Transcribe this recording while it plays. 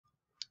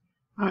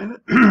Hi,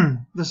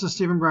 this is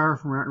Stephen Brower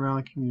from Raton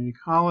Valley Community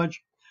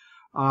College.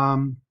 I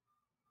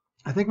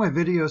think my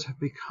videos have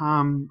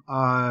become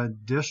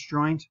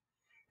disjoint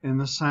in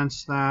the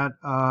sense that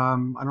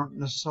I don't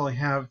necessarily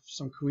have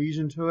some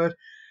cohesion to it.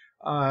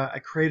 I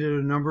created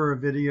a number of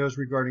videos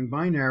regarding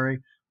binary,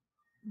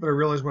 but I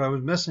realized what I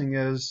was missing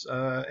is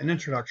an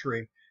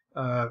introductory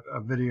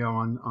video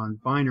on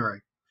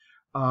binary.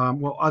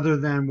 Well, other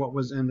than what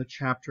was in the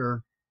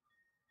chapter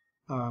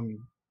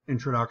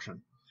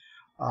introduction.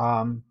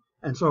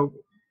 And so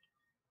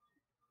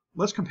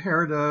let's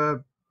compare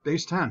to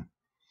base 10.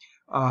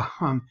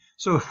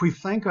 So if we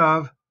think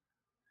of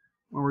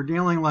when we're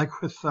dealing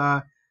like with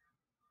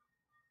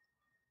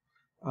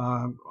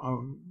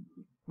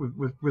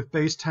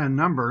base 10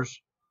 numbers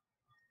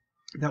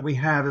that we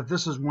have, if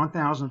this is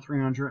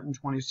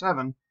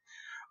 1,327,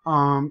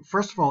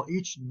 first of all,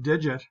 each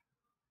digit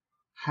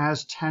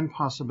has 10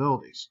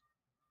 possibilities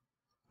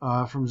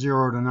from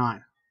 0 to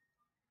 9.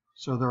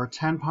 So there are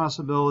 10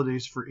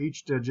 possibilities for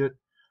each digit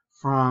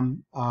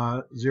from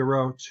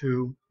 0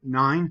 to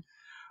 9.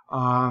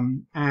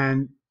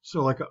 And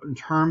so like in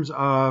terms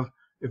of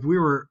if we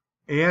were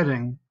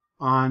adding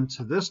on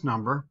to this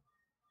number,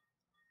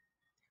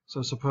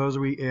 so suppose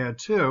we add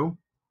 2,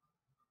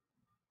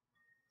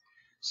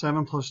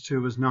 7 plus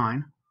 2 is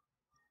 9,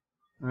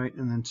 right?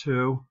 And then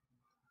 2,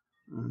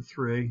 and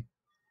 3,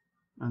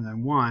 and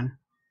then 1.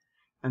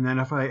 And then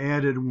if I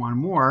added one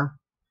more,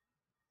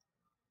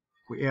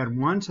 if we add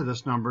 1 to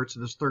this number, to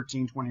this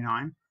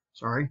 1329,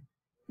 sorry,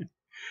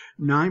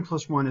 9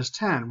 plus 1 is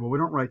 10. Well, we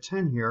don't write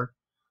 10 here.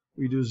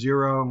 We do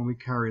 0 and we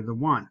carry the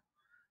 1.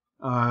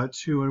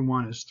 2 and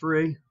 1 is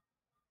 3.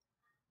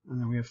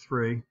 And then we have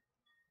 3.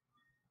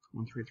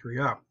 1, 3, 3,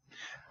 0.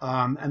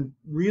 And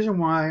the reason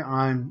why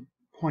I'm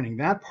pointing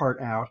that part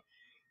out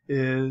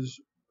is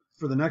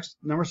for the next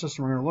number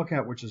system we're going to look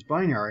at, which is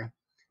binary,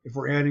 if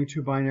we're adding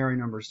two binary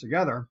numbers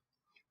together,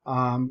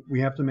 we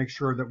have to make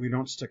sure that we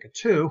don't stick a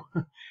 2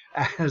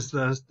 as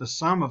the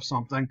sum of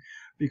something,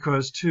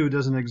 because 2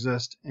 doesn't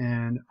exist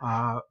in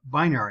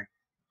binary.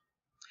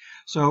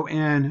 So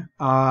in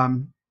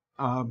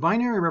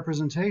binary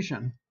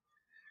representation,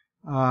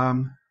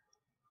 there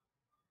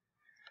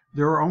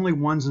are only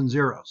ones and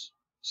zeros.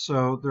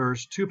 So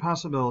there's two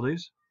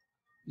possibilities,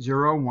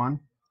 0, 1,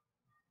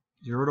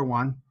 0 to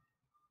 1,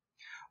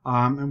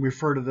 and we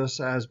refer to this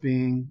as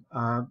being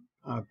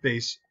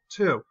base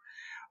 2.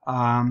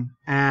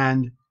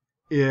 And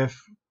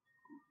if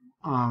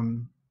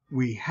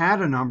we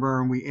had a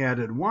number and we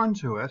added 1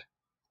 to it,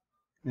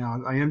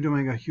 now I am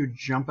doing a huge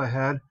jump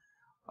ahead,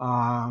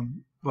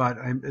 but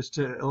it's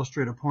to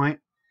illustrate a point.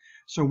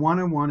 So 1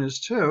 and 1 is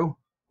 2.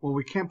 Well,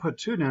 we can't put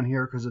 2 down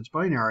here because it's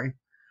binary.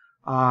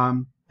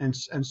 And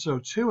so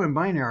 2 in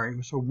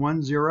binary, so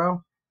 1,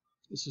 0,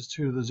 this is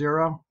 2 to the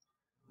 0,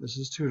 this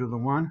is 2 to the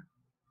 1.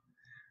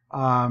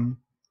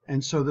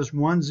 And so this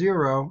 1,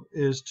 0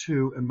 is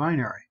 2 in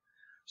binary.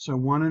 So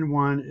 1 and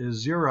 1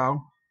 is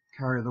 0,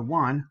 carry the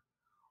 1.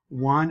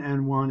 1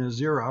 and 1 is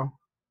 0,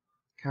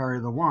 carry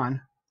the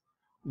 1.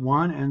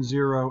 1 and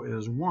 0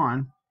 is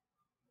 1,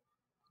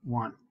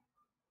 1.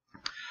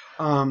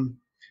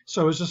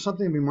 So it's just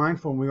something to be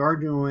mindful when we are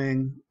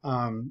doing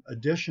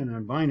addition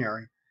in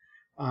binary,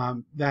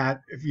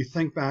 that if you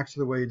think back to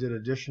the way you did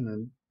addition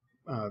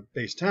in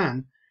base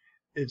 10,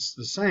 it's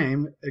the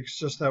same. It's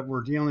just that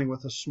we're dealing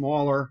with a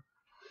smaller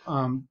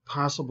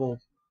possible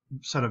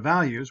set of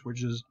values,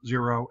 which is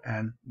 0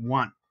 and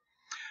 1.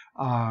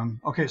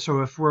 Okay,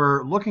 so if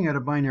we're looking at a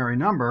binary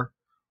number,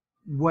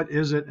 what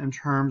is it in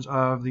terms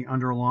of the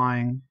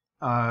underlying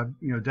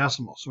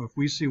decimal? So if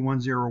we see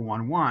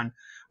 1011,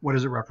 what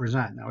does it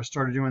represent? Now I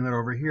started doing that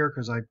over here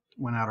because I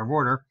went out of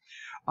order.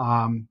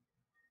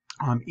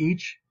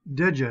 Each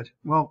digit,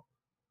 well,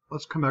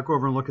 let's come back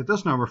over and look at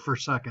this number for a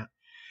second.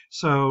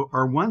 So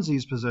our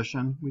onesies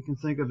position, we can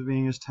think of it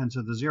being as 10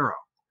 to the 0.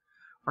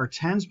 Our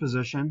tens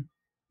position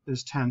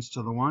is 10s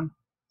to the 1.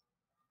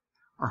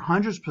 Our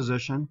hundreds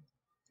position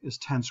is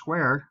 10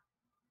 squared.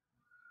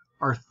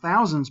 Our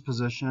thousands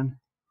position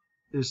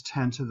is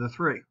 10 to the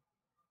 3.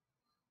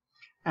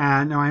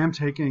 And now I am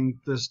taking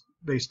this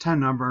base 10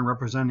 number and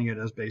representing it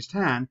as base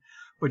 10,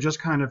 but just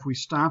kind of if we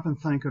stop and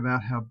think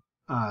about how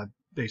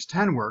base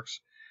 10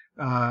 works,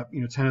 10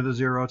 to the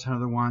 0, 10 to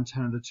the 1,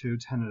 10 to the 2,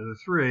 10 to the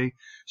 3.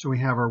 So we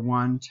have our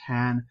 1,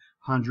 10,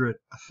 100,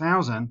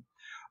 1,000.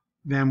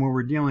 Then when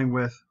we're dealing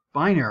with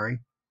binary,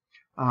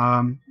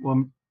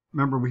 well,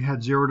 remember we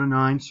had 0 to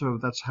 9, so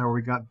that's how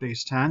we got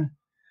base 10.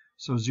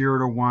 So 0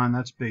 to 1,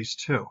 that's base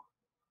 2.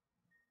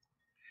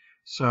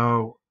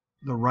 So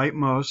the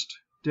rightmost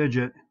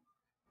digit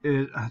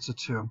is, that's a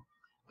 2.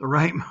 The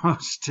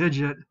rightmost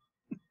digit,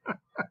 the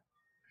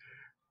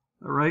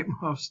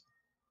rightmost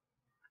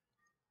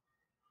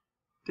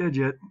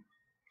digit,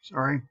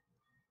 sorry.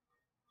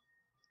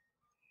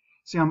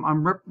 See,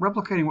 I'm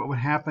replicating what would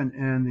happen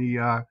in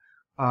the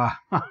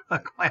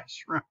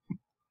classroom.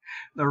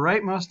 The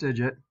rightmost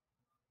digit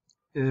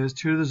is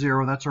 2 to the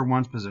 0, that's our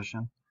ones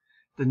position.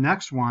 The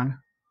next one,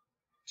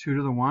 2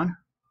 to the 1.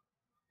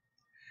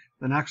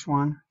 The next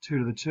one, 2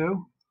 to the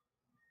 2.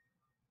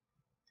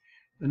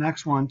 The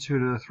next one, 2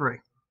 to the 3.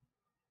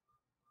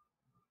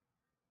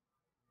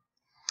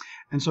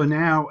 And so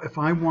now if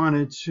I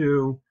wanted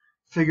to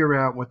figure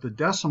out what the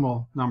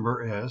decimal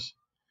number is,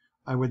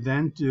 I would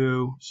then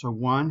do, so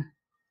 1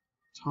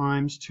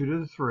 times 2 to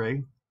the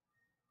 3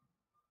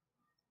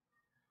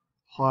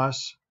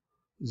 plus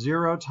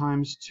 0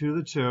 times 2 to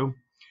the 2.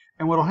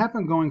 And what will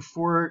happen going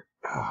forward,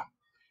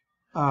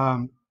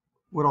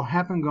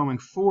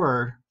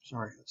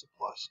 sorry, that's a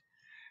plus,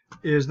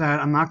 is that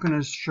I'm not going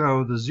to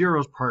show the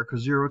zeros part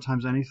because 0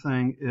 times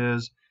anything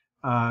is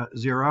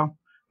 0.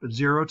 But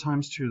 0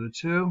 times 2 to the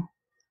 2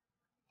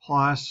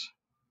 plus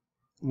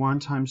 1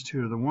 times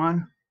 2 to the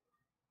 1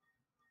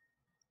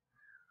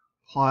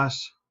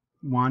 plus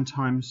 1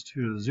 times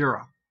 2 to the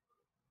 0.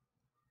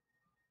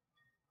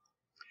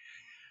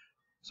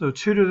 So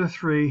 2 to the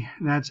 3,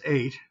 that's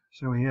 8.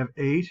 So we have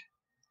 8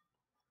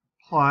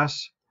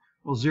 plus,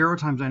 well, 0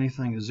 times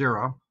anything is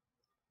 0.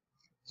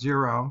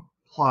 0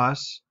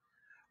 plus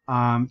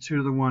 2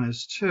 to the 1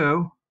 is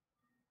 2.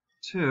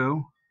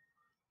 2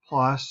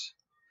 plus,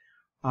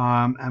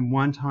 and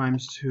 1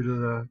 times 2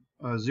 to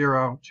the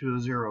 0. 2 to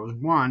the 0 is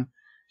 1.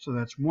 So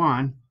that's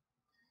 1.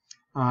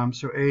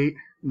 So 8,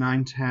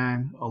 9,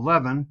 10,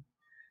 11.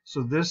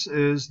 So this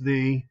is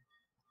the,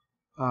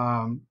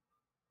 I'm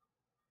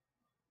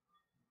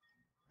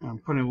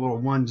putting a little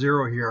 1,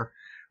 0 here,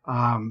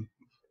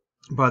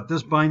 but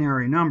this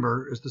binary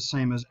number is the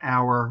same as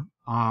our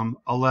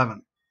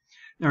 11.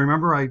 Now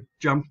remember I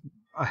jumped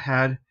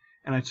ahead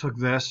and I took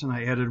this and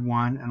I added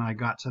 1 and I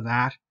got to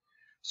that.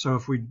 So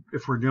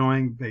if we're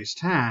doing base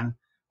 10,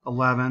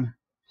 11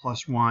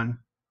 plus 1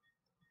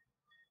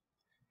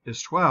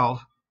 is 12.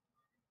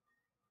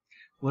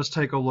 Let's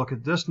take a look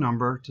at this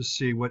number to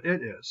see what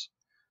it is.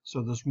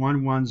 So this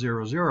 1, 1,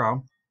 0,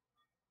 0,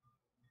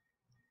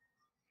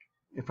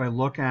 if I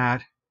look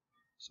at,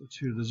 so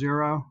 2 to the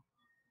 0,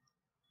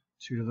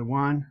 2 to the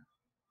 1,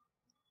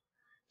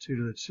 2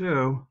 to the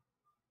 2,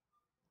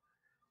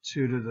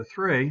 2 to the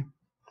 3.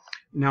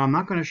 Now I'm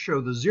not going to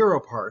show the 0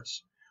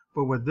 parts,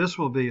 but what this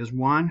will be is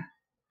 1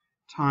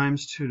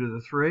 times 2 to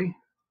the 3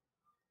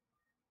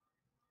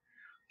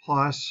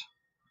 plus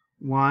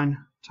 1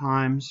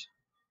 times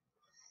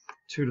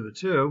 2 to the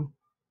 2.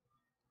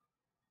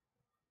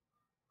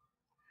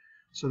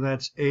 So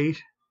that's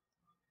 8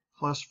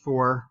 plus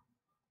 4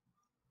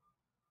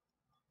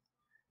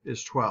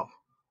 is 12.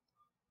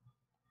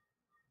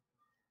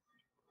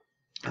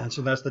 And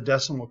so that's the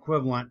decimal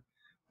equivalent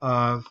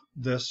of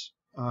this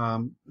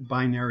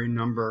binary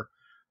number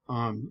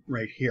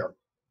right here.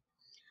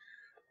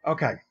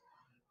 Okay,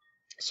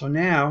 so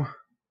now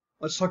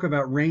let's talk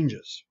about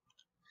ranges.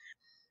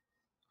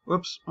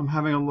 Whoops, I'm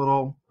having a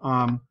little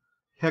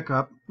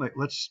hiccup. Wait,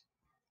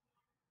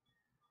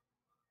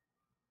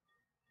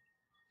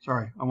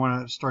 sorry, I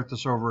want to start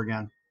this over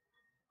again.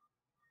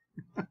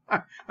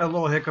 I had a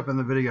little hiccup in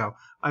the video.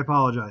 I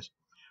apologize.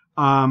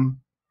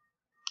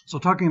 So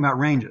talking about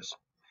ranges.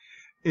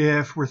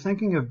 If we're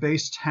thinking of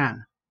base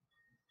 10,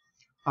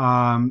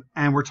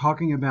 and we're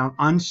talking about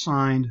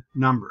unsigned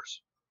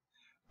numbers,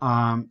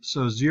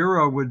 so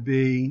 0 would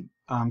be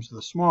so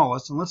the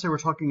smallest, and let's say we're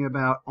talking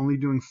about only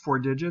doing 4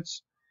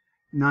 digits,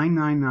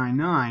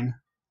 9999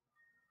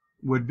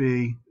 would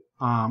be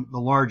the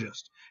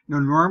largest. Now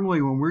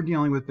normally when we're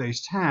dealing with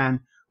base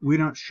 10, we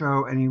don't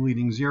show any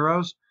leading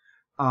zeros,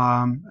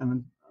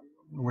 and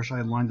I wish I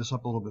had lined this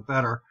up a little bit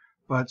better,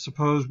 but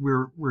suppose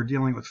we're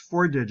dealing with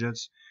 4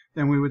 digits,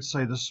 then we would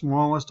say the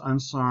smallest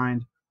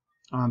unsigned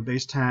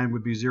base 10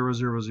 would be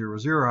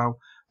 0000.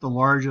 The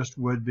largest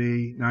would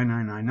be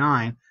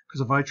 9999,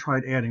 because if I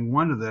tried adding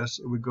 1 to this,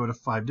 it would go to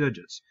 5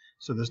 digits.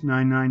 So this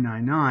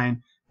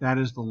 9999, that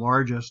is the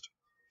largest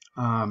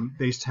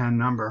base 10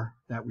 number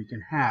that we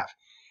can have.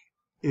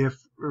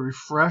 If we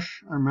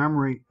refresh our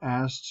memory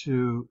as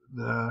to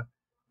the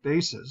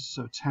bases,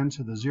 so 10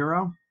 to the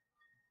 0,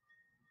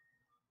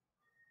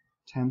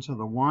 10 to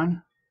the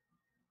 1,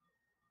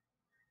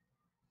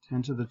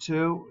 10 to the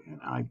 2,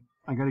 and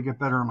I got to get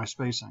better at my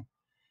spacing,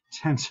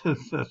 10 to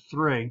the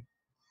 3.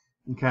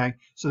 Okay,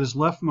 so this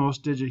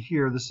leftmost digit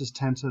here, this is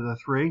 10 to the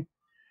 3.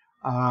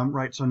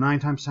 Right, so 9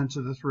 times 10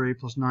 to the 3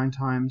 plus 9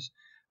 times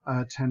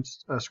 10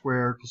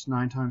 squared plus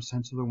 9 times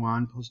 10 to the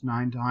 1 plus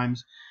 9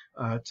 times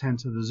 10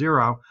 to the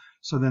 0.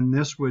 So then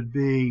this would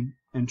be,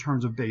 in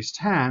terms of base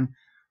 10,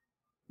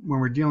 when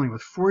we're dealing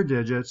with 4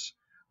 digits,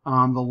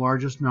 the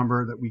largest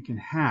number that we can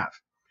have.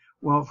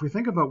 Well, if we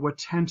think about what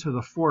 10 to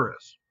the 4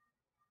 is,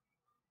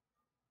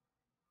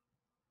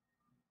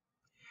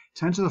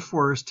 10 to the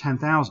 4 is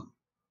 10,000.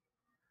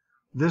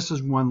 This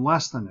is 1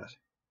 less than it.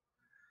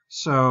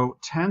 So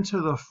 10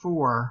 to the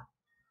 4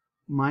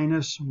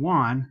 minus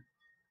 1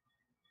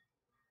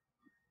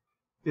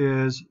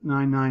 is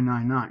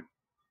 9999.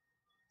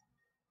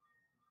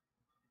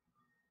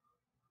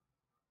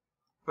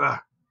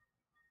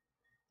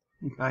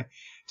 Okay,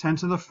 10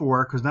 to the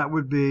 4, because that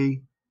would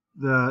be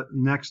the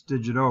next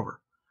digit over.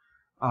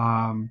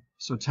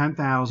 So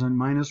 10,000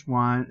 minus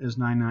 1 is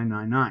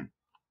 9999.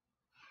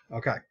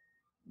 Okay,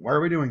 why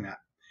are we doing that?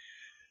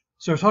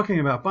 So talking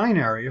about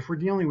binary, if we're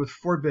dealing with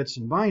 4 bits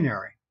in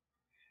binary,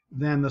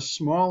 then the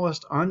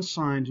smallest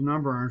unsigned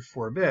number in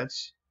 4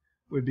 bits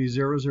would be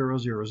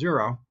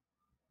 0000.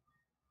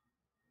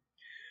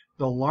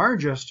 The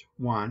largest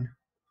one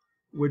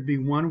would be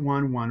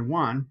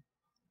 1111.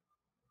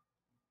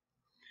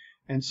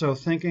 And so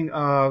thinking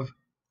of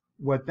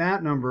what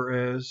that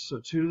number is,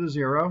 so 2 to the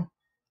 0,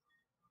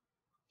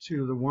 2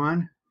 to the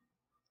 1,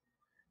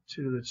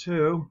 2 to the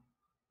 2,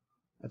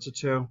 that's a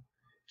 2,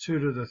 2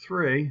 to the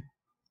 3.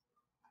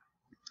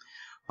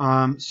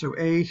 So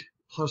 8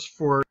 plus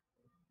 4,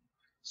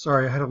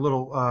 sorry, I had a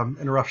little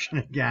interruption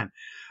again.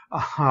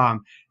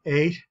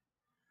 8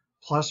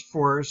 plus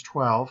 4 is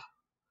 12,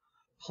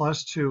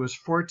 plus 2 is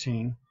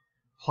 14,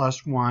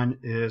 plus 1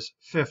 is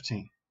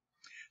 15.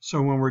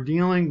 So when we're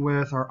dealing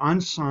with our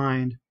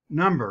unsigned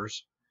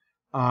numbers,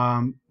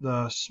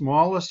 the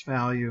smallest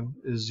value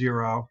is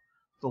 0,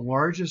 the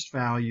largest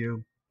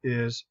value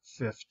is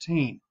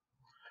 15.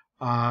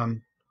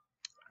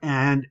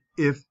 And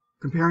if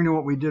comparing to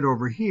what we did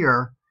over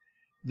here,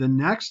 the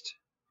next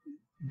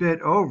bit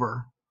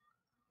over,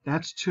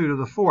 that's 2 to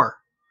the 4.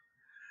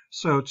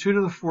 So 2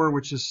 to the 4,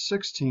 which is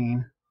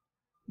 16,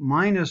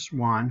 minus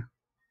 1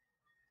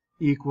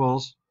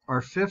 equals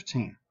our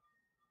 15.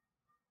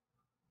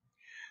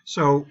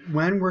 So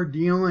when we're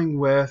dealing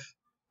with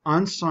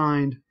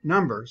unsigned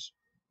numbers,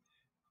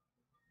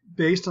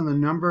 based on the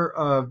number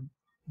of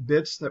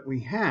bits that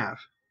we have,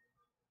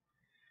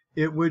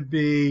 it would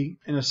be,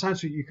 in a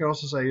sense, what you could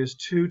also say is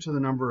 2 to the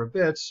number of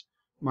bits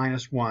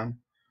minus 1.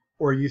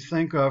 Or you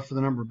think of, for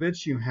the number of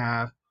bits you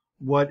have,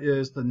 what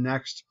is the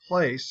next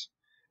place?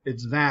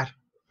 It's that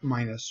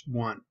minus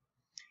 1.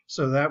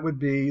 So that would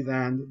be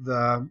then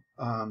the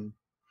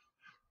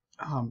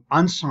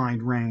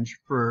unsigned range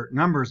for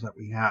numbers that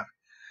we have.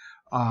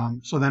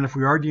 So then if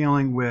we are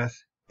dealing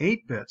with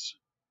 8 bits,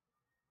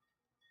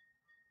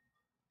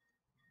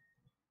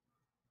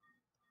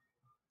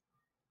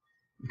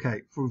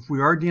 okay, if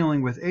we are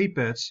dealing with 8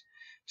 bits,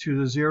 2 to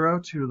the 0,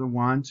 2 to the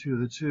 1, 2 to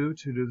the 2,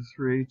 2 to the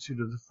 3, 2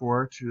 to the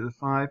 4, 2 to the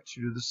 5,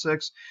 2 to the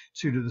 6,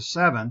 2 to the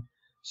 7.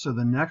 So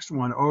the next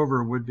one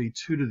over would be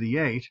 2 to the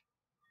 8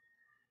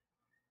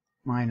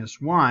 minus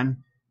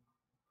 1.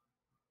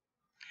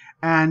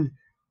 And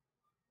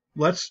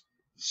let's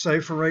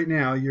say for right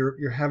now,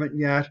 you haven't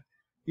yet,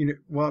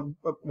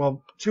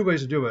 well, 2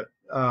 ways to do it.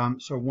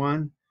 So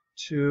 1,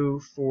 2,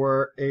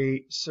 4,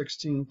 8,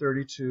 16,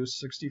 32,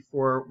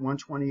 64,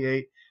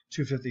 128,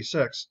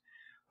 256.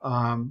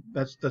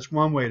 That's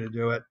one way to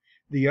do it.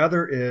 The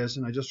other is,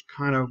 and I just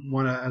kind of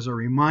want to, as a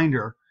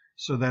reminder,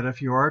 so that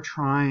if you are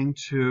trying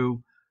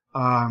to,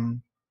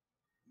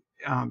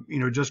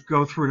 just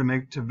go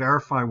through to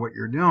verify what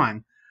you're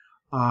doing.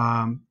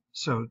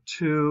 So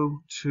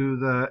 2 to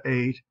the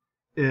 8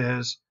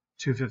 is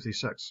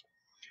 256.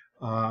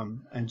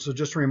 And so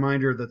just a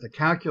reminder that the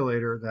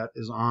calculator that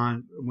is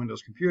on a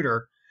Windows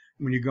computer,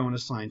 when you go into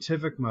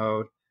scientific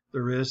mode,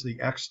 there is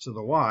the X to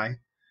the Y.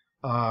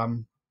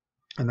 And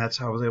that's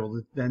how I was able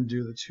to then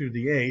do the 2 to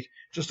the 8,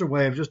 just a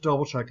way of just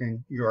double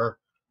checking your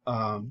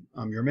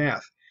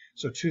math.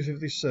 So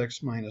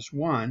 256 minus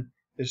 1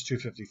 is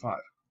 255.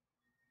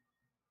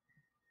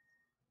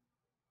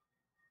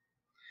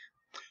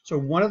 So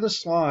one of the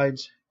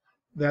slides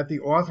that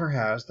the author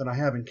has, that I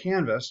have in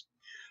Canvas,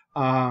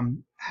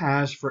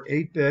 has for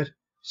 8-bit,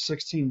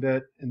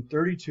 16-bit, and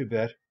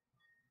 32-bit,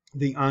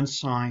 the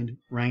unsigned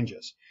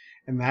ranges.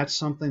 And that's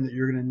something that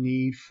you're going to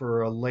need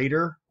for a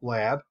later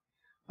lab,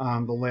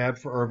 the lab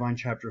for Irvine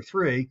Chapter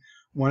 3.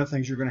 One of the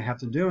things you're going to have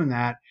to do in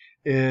that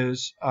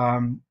is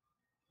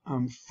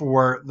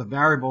for the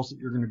variables that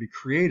you're going to be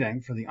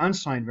creating, for the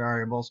unsigned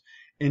variables,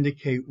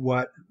 indicate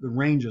what the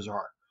ranges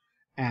are.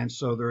 And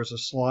so there's a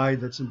slide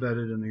that's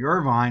embedded in the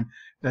Irvine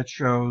that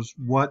shows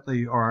what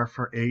they are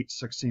for 8,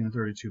 16, and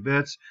 32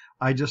 bits.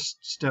 I just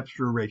stepped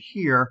through right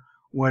here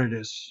what it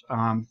is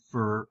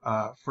for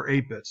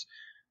 8 bits.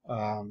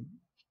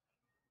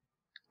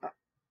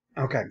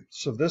 Okay,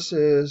 so this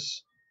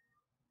is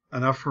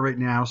enough for right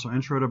now. So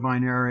intro to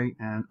binary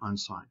and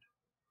unsigned.